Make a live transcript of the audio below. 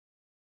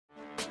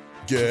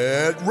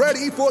Get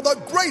ready for the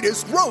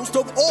greatest roast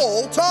of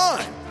all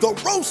time, the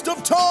Roast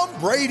of Tom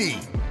Brady,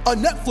 a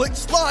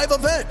Netflix live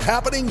event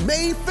happening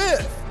May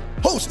 5th.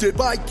 Hosted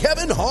by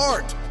Kevin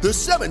Hart, the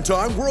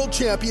 7-time world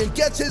champion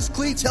gets his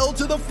cleats held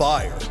to the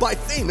fire by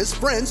famous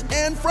friends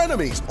and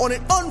frenemies on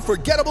an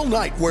unforgettable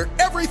night where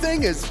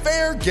everything is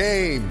fair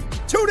game.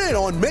 Tune in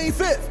on May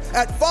 5th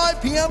at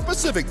 5 p.m.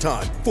 Pacific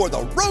time for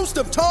the Roast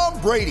of Tom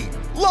Brady,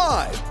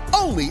 live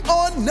only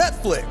on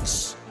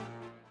Netflix.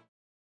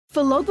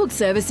 For logbook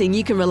servicing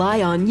you can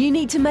rely on, you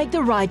need to make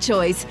the right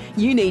choice.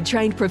 You need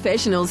trained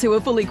professionals who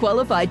are fully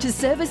qualified to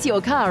service your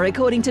car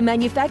according to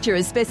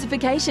manufacturer's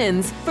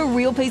specifications. For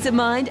real peace of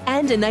mind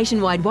and a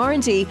nationwide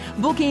warranty,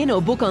 book in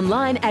or book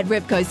online at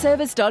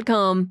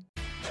repcoservice.com.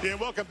 Yeah,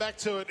 welcome back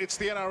to it. It's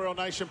the NRL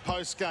Nation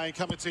post game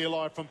coming to you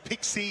live from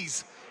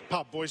Pixies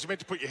Pub, boys. You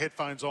meant to put your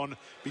headphones on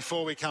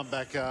before we come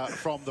back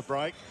from the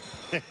break.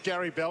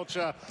 Gary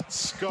Belcher,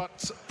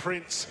 Scott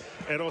Prince,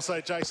 and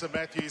also Jason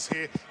Matthews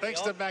here.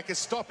 Thanks to Macca's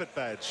Stop It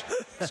badge.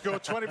 Score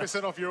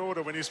 20% off your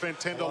order when you spend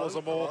 $10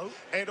 or more. Hello.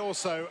 And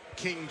also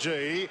King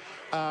G.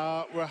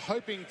 We're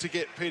hoping to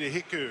get Peter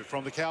Hiku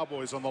from the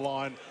Cowboys on the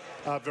line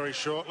very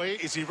shortly.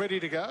 Is he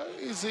ready to go?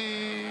 Is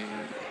he...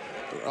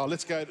 Oh,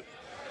 let's go...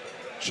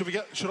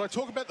 Should I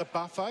talk about the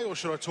buffet, or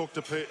should we talk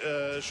to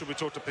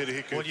Peter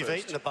Hiku? Well, you've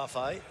eaten the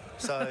buffet,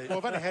 so. Well,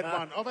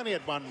 I've only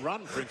had one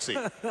run, Princey.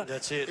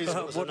 That's it.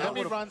 How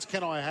many runs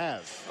can I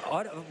have?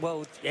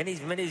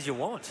 As many as you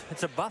want.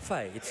 It's a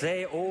buffet. It's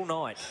there all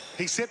night.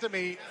 He said to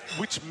me,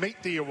 "Which meat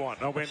do you want?"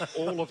 And I went,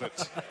 "All of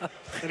it."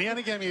 And he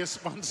only gave me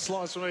one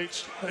slice from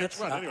each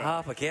one. Anyway.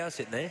 Half a cow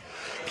sitting there.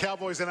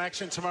 Cowboys in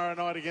action tomorrow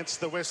night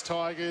against the West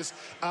Tigers.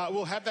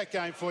 We'll have that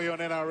game for you on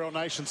NRL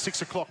Nation,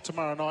 6 o'clock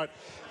tomorrow night.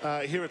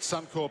 Here at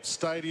Suncorp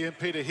Stadium.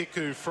 Peter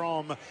Hiku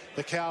from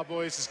the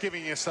Cowboys is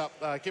giving us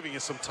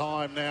some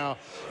time now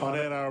on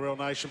NRL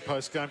Nation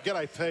post-game.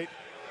 G'day, Pete.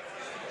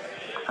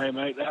 Hey,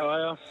 mate. How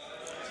are you?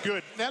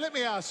 Good. Now, let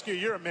me ask you,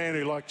 you're a man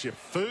who likes your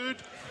food.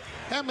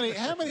 How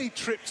many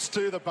trips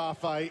to the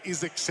buffet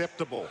is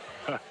acceptable?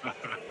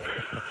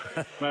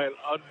 Mate,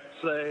 I'd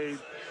say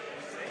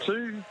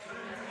two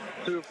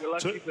if you're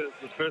lucky. But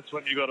the first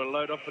one, you got to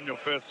load up on your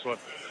first one.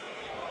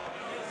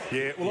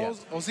 Yeah, well,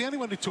 I was the only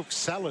one who took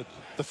salad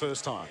the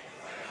first time.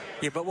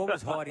 Yeah, but what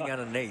was hiding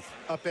underneath?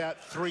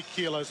 About 3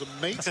 kilos of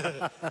meat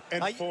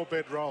and 4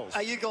 bed rolls.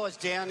 Are you guys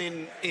down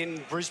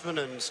in Brisbane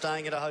and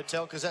staying at a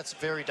hotel? Because that's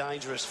very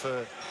dangerous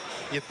for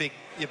your big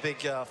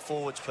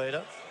forwards,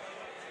 Peter.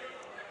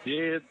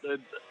 Yeah,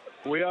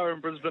 we are in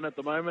Brisbane at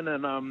the moment,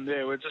 and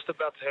we're just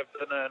about to have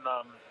dinner,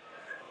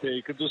 and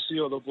you could just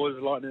see all the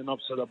boys lighting up.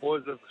 So the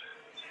boys have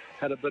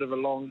had a bit of a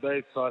long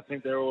day, so I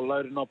think they're all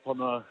loading up on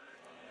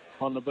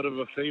a bit of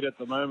a feed at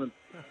the moment.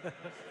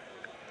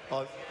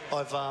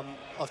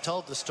 I've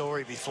told the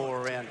story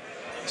before around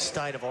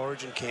State of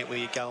Origin camp where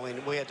you go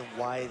in. We had to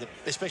weigh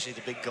especially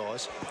the big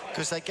guys,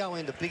 because they go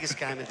in the biggest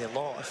game of their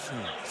life.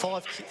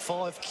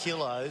 5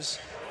 kilos.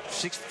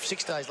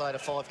 6 days later,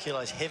 5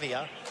 kilos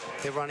heavier.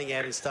 They're running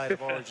out in State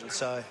of Origin.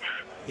 So,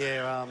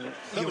 yeah,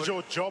 that was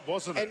your job,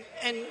 wasn't it?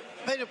 And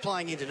Peter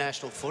playing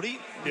international footy.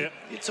 Yeah,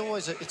 it's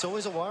always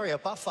a worry. A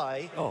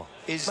buffet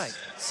is.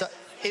 Mate.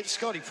 It's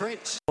Scotty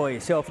Prince. For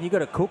yourself, and you've got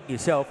to cook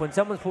yourself. When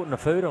someone's putting the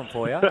food on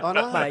for you, I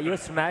know. Mate, you're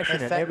smashing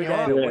it every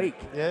day of the week.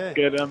 Yeah.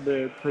 Get down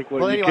there, take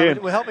what you anyway,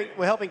 can.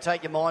 we're helping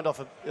take your mind off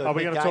a Are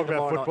we going to talk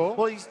about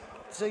football? Night.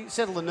 Well,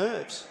 settle the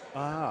nerves.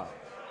 Well,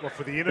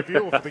 for the interview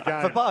or for the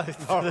game? For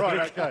both. Oh,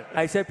 right, okay.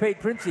 Hey, so Pete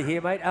Princey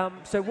here, mate.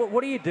 So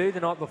what do you do the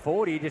night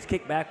before? Do you just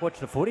kick back, watch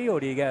the footy, or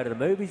do you go to the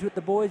movies with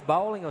the boys,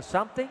 bowling or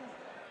something?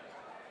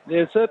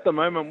 Yeah, so at the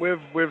moment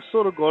we've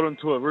sort of got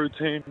into a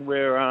routine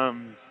where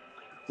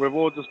we've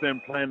all just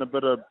been playing a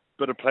bit of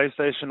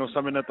PlayStation or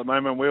something at the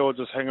moment. We all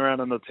just hang around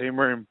in the team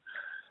room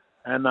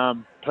and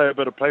play a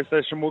bit of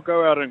PlayStation. We'll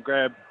go out and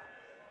grab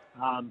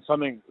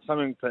something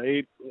to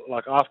eat,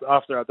 like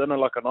after our dinner,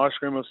 like an ice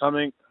cream or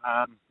something.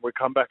 We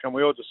come back and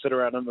we all just sit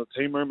around in the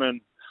team room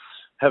and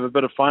have a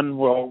bit of fun.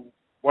 Well,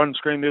 one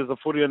screen there's the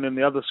footy, and then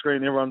the other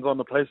screen everyone's on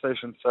the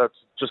PlayStation. So it's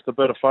just a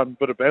bit of fun,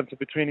 bit of banter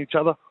between each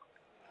other.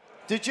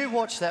 Did you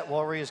watch that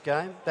Warriors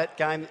game? That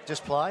game that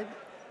just played?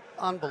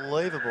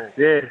 Unbelievable.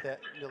 Yeah,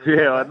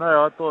 I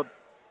know. I thought,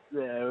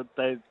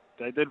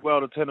 they did well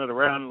to turn it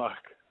around,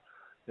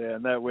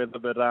 and that weather.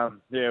 But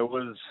it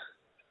was.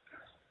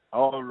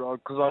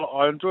 Because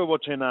I enjoy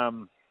watching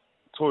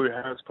Tory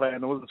Harris play,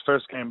 and it was his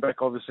first game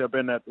back. Obviously, I've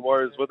been at the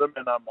Warriors with him,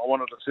 and I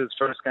wanted to see his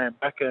first game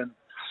back. And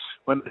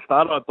when they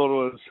started, I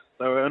thought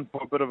they were in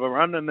for a bit of a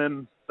run, and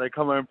then they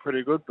come home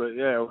pretty good. But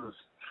it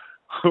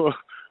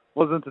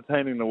was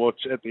entertaining to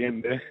watch at the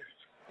end there.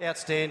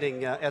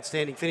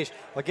 Outstanding finish.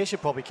 I guess you're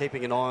probably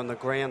keeping an eye on the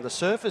ground. The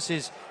surface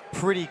is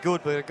pretty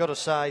good, but I've got to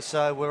say,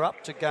 so we're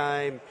up to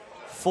game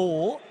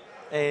 4,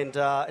 and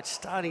it's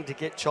starting to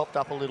get chopped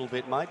up a little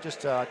bit, mate.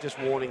 Just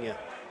warning you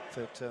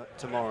for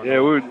tomorrow.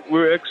 Yeah, we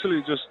were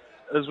actually just,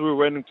 as we were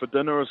waiting for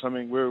dinner or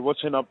something, we were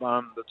watching up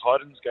the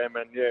Titans game,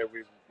 and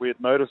we had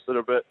noticed it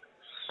a bit.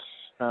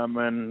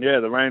 And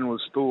the rain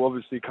was still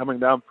obviously coming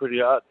down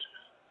pretty hard.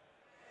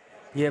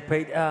 Yeah,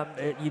 Pete,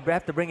 you'd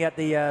have to bring out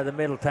the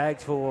medal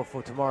tags for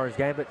tomorrow's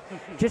game, but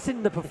just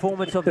in the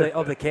performance of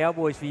the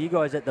Cowboys for you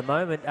guys at the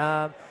moment,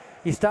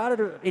 you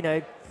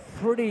started,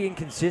 pretty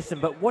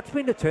inconsistent, but what's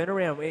been the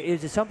turnaround?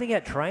 Is it something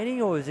at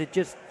training, or is it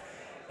just,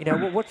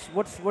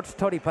 what's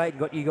Toddy Payten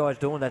got you guys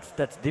doing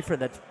that's different,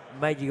 that's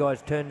made you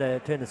guys turn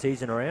the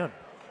season around?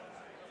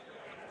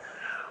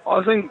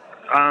 I think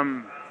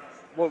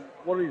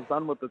what he's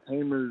done with the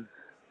team is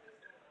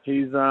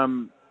he's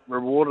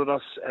rewarded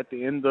us at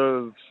the end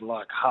of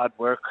hard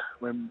work.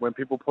 When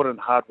people put in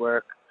hard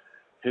work,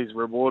 he's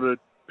rewarded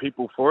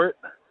people for it.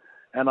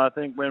 And I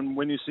think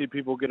when you see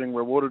people getting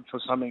rewarded for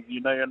something,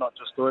 you're not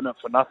just doing it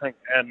for nothing.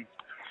 And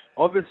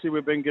obviously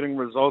we've been getting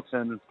results,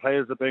 and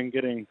players have been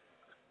getting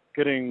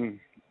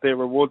their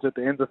rewards at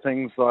the end of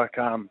things. Like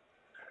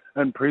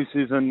in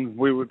preseason,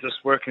 we were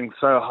just working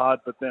so hard,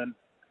 but then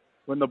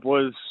when the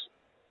boys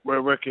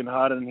were working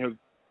hard and he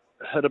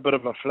hit a bit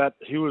of a flat,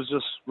 he was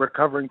just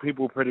recovering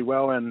people pretty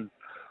well. And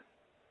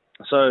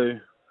so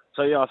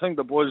yeah, I think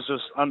the boys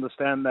just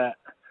understand that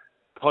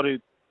Toddy,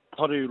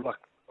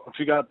 if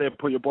you go out there,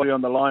 put your body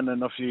on the line,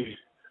 and if you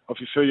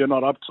feel you're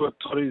not up to it,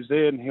 Toddy's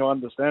there, and he'll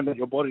understand that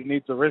your body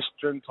needs a rest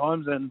during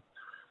times. And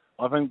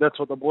I think that's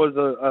what the boys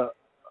are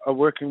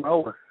working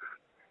well with.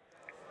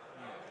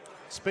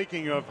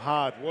 Speaking of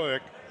hard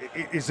work,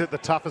 is it the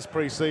toughest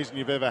pre-season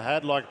you've ever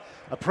had? Like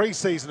a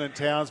pre-season in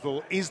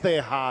Townsville, is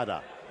there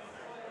harder?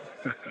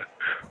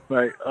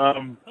 Mate,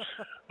 I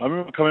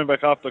remember coming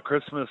back after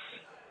Christmas.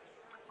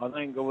 I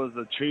think it was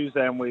a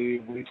Tuesday, and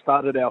we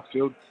started our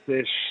field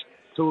sesh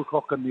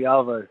 2:00 in the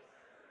Arvo.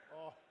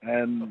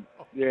 And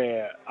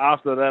yeah,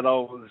 after that I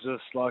was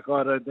just like,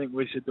 I don't think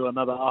we should do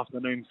another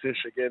afternoon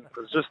sesh again,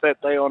 because just that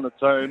day on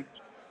its own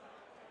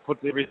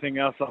puts everything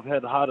else. I've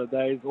had harder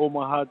days. All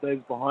my hard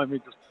days behind me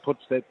just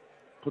puts that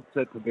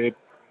to bed.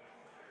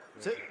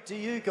 So do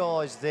you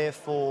guys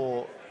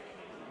therefore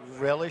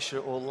relish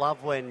or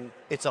love when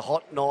it's a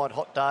hot night,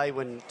 hot day,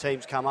 when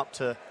teams come up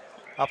to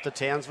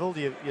Townsville?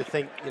 Do you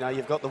think,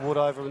 you've got the wood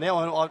over them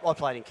now? I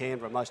played in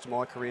Canberra most of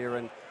my career,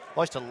 and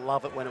I used to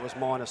love it when it was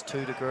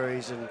 -2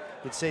 degrees, and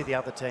you'd see the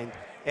other team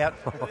out,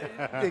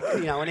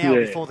 an hour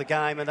before the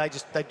game, and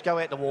they'd go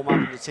out to warm up,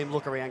 and you'd see them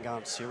look around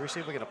going,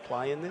 seriously, we're going to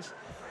play in this?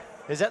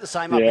 Is that the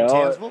same up in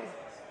Townsville?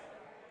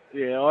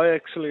 I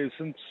actually,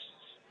 since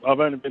I've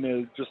only been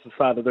here just the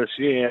start of this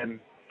year, and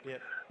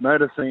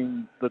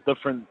noticing the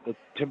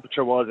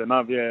temperature-wise and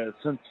up,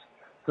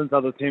 since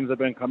other teams have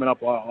been coming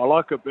up, I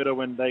like it better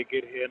when they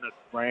get here and it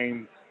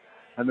rains,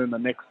 and then the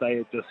next day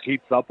it just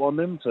heats up on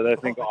them, so they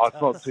think,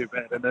 it's not too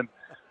bad, and then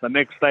the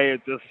next day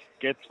it just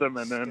gets them,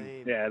 and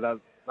then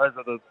those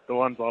are the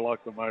ones I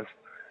like the most.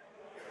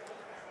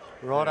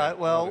 Righto.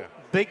 Well,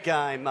 big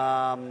game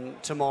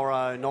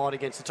tomorrow night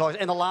against the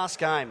Tigers, and the last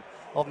game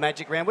of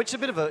Magic Round, which is a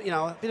bit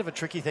of a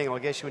tricky thing, I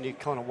guess, when you're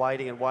kind of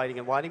waiting. But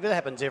it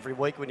happens every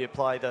week when you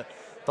play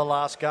the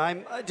last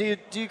game. Do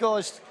you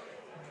guys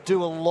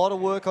do a lot of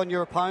work on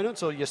your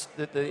opponents, or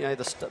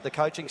the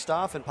coaching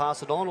staff, and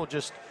pass it on, or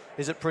just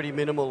is it pretty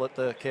minimal at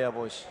the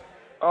Cowboys?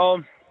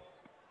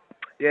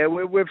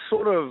 We've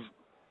sort of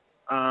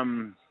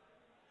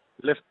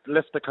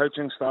left the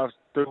coaching staff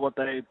do what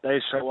they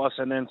show us,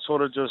 and then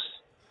sort of just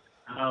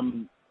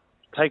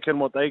taken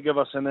what they give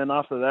us, and then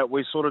after that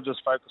we sort of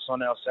just focus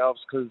on ourselves,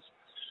 because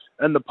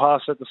in the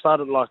past, at the start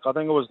of, I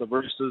think it was the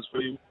Roosters,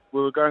 we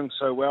were going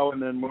so well,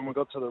 and then when we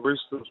got to the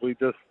Roosters, we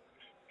just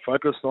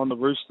focused on the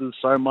Roosters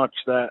so much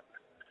that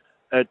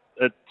it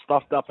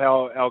stuffed up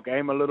our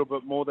game a little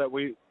bit more.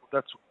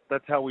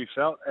 That's how we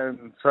felt,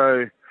 and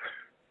so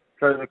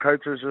the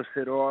coaches just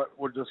said, all right,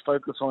 we'll just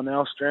focus on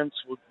our strengths.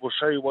 We'll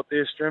show you what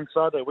their strengths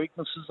are, their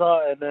weaknesses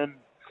are, and then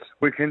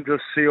we can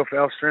just see if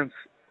our strengths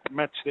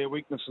match their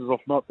weaknesses.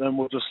 If not, then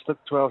we'll just stick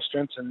to our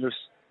strengths and just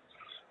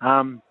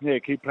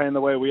keep playing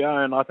the way we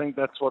are. And I think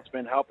that's what's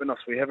been helping us.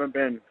 We haven't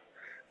been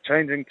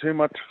changing too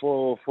much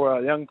for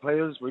our young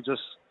players. We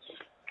just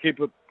keep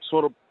it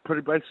sort of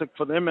pretty basic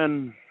for them,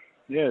 and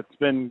it's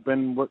been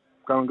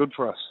going good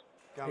for us.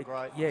 Going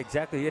great. Yeah,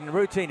 exactly. And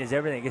routine is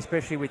everything,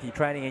 especially with your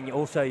training and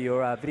also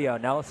your video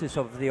analysis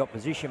of the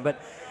opposition.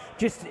 But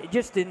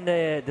just in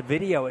the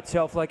video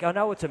itself, I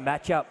know it's a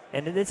matchup,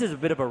 and this is a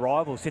bit of a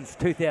rival since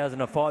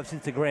 2005,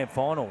 since the grand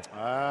final,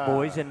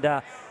 boys. And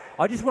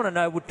I just want to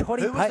know, would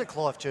Toddy Who was the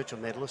Clive Churchill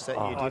medalist that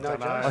year? Do you know,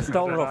 Joe? I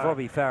stole it off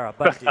Robbie Farah.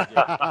 But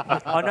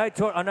I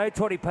know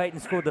Toddy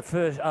Payten scored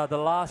the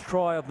last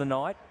try of the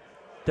night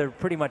to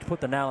pretty much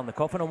put the nail in the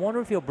coffin. I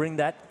wonder if he'll bring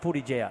that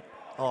footage out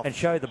and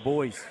show the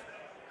boys.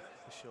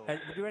 Sure. Do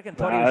you reckon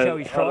Toddy will show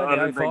his try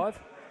in the 05?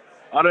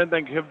 I don't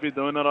think he'll be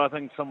doing it. I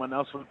think someone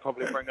else would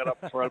probably bring it up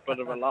for a bit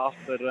of a laugh.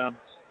 But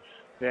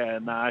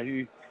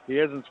he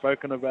hasn't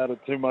spoken about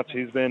it too much.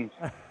 He's been.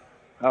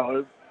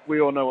 We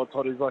all know what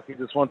Toddy's like. He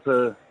just wants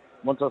us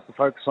to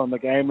focus on the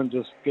game and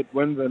just get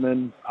wins. And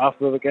then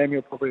after the game,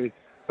 he'll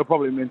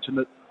probably mention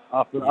it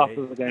after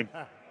the game.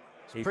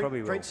 He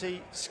probably will.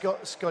 Princey,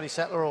 Scotty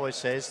Sattler always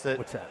says that.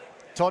 What's that?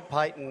 Todd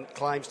Payten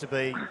claims to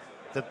be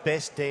the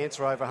best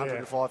dancer over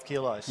 105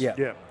 kilos.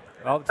 Yeah.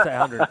 I would say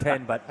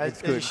 110, but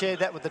it's good. Have you shared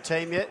that with the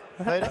team yet,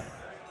 Peter?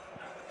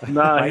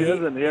 No, he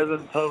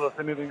hasn't told us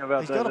anything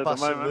about He's that got to at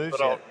bust the some moment. moves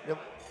But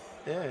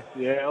yet.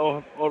 Yeah.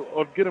 I'll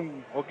get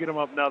him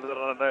up now that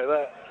I know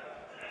that.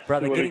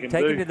 Brother, See what he take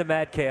can him do. to the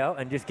Mad Cow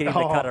and just get him to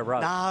cut a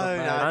rope. No,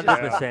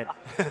 100%.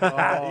 Oh,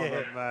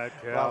 the mad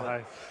cow,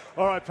 hey.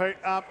 All right, Pete.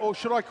 Or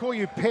should I call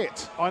you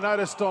Pet? I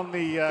noticed on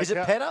the... Is it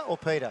Petter or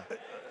Peter?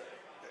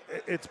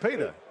 It's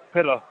Peter.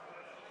 Petter.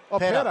 Oh,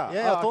 Petter. Petter.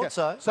 Yeah, I Oh, thought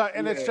so. So,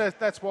 and it's just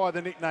that's why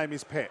the nickname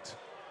is Pet.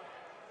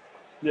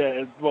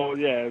 Yeah, well,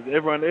 yeah,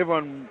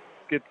 everyone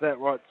gets that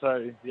right.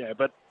 So yeah,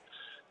 but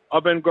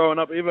I've been growing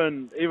up.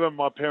 Even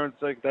my parents,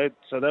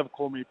 they've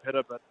called me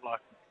Petter, but like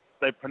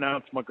they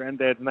pronounce my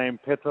granddad's name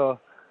Petter,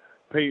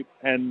 Pete,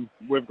 and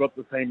we've got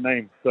the same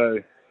name. So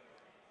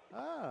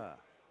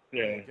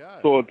yeah,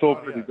 so it's all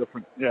pretty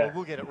different. Yeah, Well,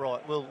 we'll get it right.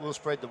 We'll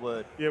spread the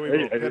word. Yeah, we will.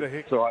 yeah, Petter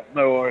it's all right.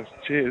 No worries.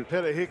 Cheers.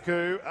 Peter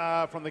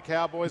Hiku from the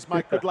Cowboys,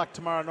 mate. Good luck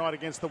tomorrow night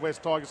against the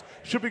West Tigers.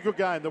 Should be a good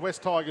game. The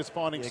West Tigers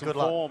finding some good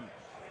luck. form.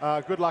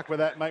 Good luck with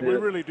that, mate. Yeah. We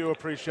really do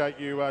appreciate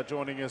you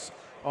joining us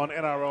on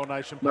NRL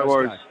Nation No Postgame.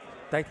 worries.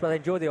 Thanks, brother.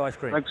 Enjoy the ice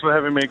cream. Thanks for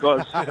having me,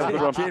 guys. Have a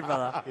good one. Cheers,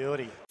 brother.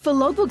 Beauty. For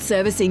logbook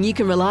servicing you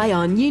can rely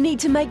on, you need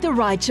to make the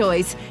right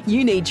choice.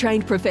 You need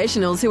trained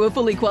professionals who are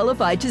fully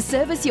qualified to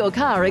service your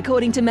car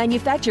according to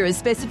manufacturer's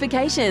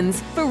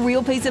specifications. For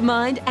real peace of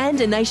mind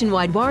and a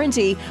nationwide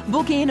warranty,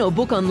 book in or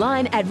book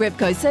online at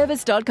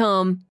repcoservice.com.